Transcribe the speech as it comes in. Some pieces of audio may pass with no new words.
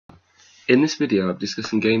In this video, I'm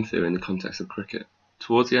discussing game theory in the context of cricket.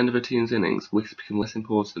 Towards the end of a team's innings, wickets become less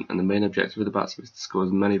important and the main objective of the batsman is to score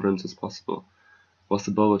as many runs as possible, whilst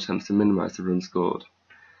the bowler attempts to minimise the runs scored.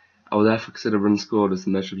 I will therefore consider runs scored as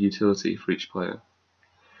the measure of utility for each player.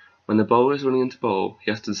 When the bowler is running into bowl,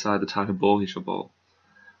 he has to decide the type of ball he shall bowl.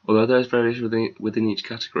 Although there is variation within each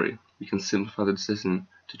category, we can simplify the decision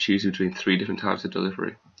to choose between three different types of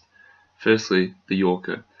delivery. Firstly, the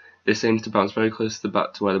Yorker. This aims to bounce very close to the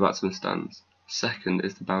bat to where the batsman stands. Second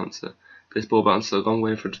is the bouncer. This ball bounces a long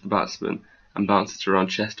way in front of the batsman and bounces to around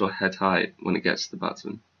chest or head height when it gets to the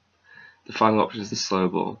batsman. The final option is the slow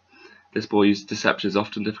ball. This ball used deception is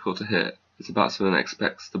often difficult to hit, as the batsman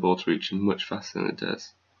expects the ball to reach him much faster than it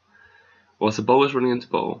does. Whilst the bowler is running into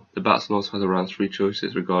bowl, the batsman also has around three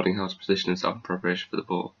choices regarding how to position himself in preparation for the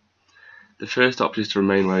ball. The first option is to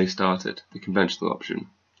remain where he started, the conventional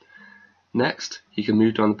option. Next, he can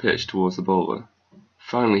move down the pitch towards the bowler.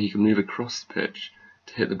 Finally, he can move across the pitch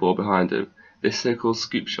to hit the ball behind him. This so-called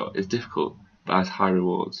scoop shot is difficult but has high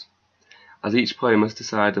rewards. As each player must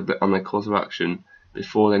decide on their course of action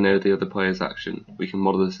before they know the other player's action, we can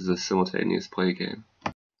model this as a simultaneous play game.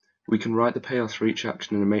 We can write the payoffs for each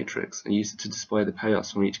action in a matrix and use it to display the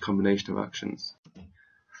payoffs from each combination of actions.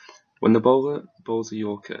 When the bowler bowls a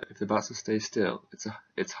Yorker, if the batsman stays still,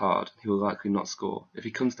 it's hard, he will likely not score. If he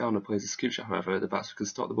comes down and plays a scoop shot, however, the batsman can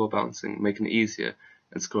stop the ball bouncing, making it easier,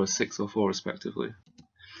 and score a 6 or 4 respectively.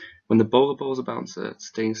 When the bowler bowls a bouncer,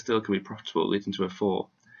 staying still can be profitable, leading to a 4.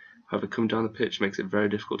 However, coming down the pitch makes it very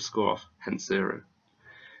difficult to score off, hence 0.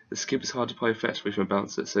 The scoop is hard to play effectively from a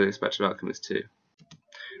bouncer, so the expected outcome is 2.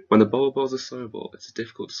 When the bowler bowls a slow ball, it is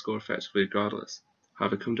difficult to score effectively regardless.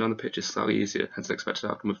 However, coming down the pitch is slightly easier, hence an expected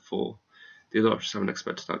outcome of 4. The other options have an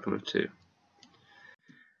expected outcome of 2.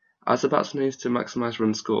 As the batsman aims to maximise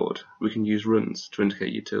runs scored, we can use runs to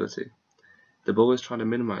indicate utility. The bowler is trying to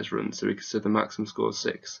minimise runs, so we consider the maximum score of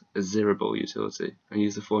 6 as 0 ball utility, and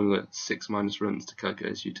use the formula 6 minus runs to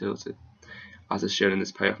calculate its utility, as is shown in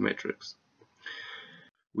this payoff matrix.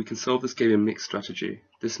 We can solve this game in mixed strategy.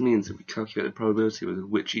 This means that we calculate the probability with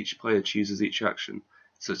which each player chooses each action,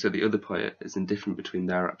 such that the other player is indifferent between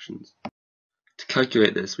their actions. To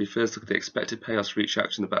calculate this, we first look at the expected payoffs for each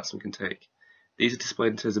action the batsman can take. These are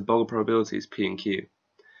displayed in terms of bowler probabilities P and Q.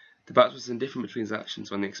 The batsman is indifferent between his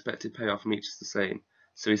actions when the expected payoff from each is the same,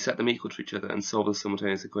 so we set them equal to each other and solve the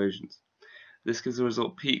simultaneous equations. This gives the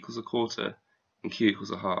result P equals a quarter and Q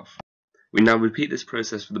equals a half. We now repeat this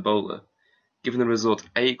process for the bowler, giving the result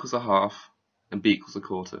A equals a half and B equals a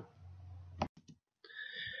quarter.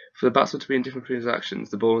 For the batsman to be indifferent between his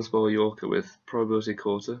actions, the bowler must bowl a Yorker with probability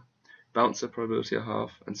quarter, bouncer probability a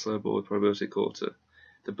half, and slow ball with probability quarter.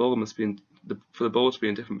 For the bowler to be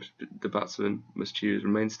indifferent, the batsman must choose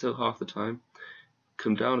remain still half the time,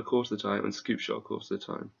 come down a quarter of the time, and scoop shot a quarter of the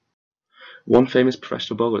time. One famous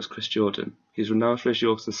professional bowler is Chris Jordan. He is renowned for his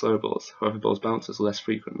Yorkers and slow balls, however bowls bouncers less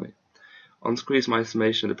frequently. On screen is my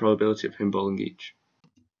estimation of the probability of him bowling each.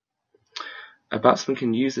 A batsman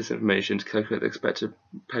can use this information to calculate the expected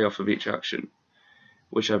payoff of each action,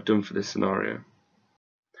 which I have done for this scenario.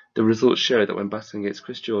 The results show that when batting against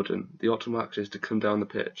Chris Jordan, the optimal action is to come down the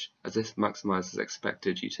pitch, as this maximises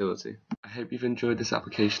expected utility. I hope you've enjoyed this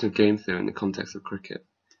application of game theory in the context of cricket.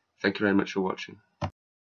 Thank you very much for watching.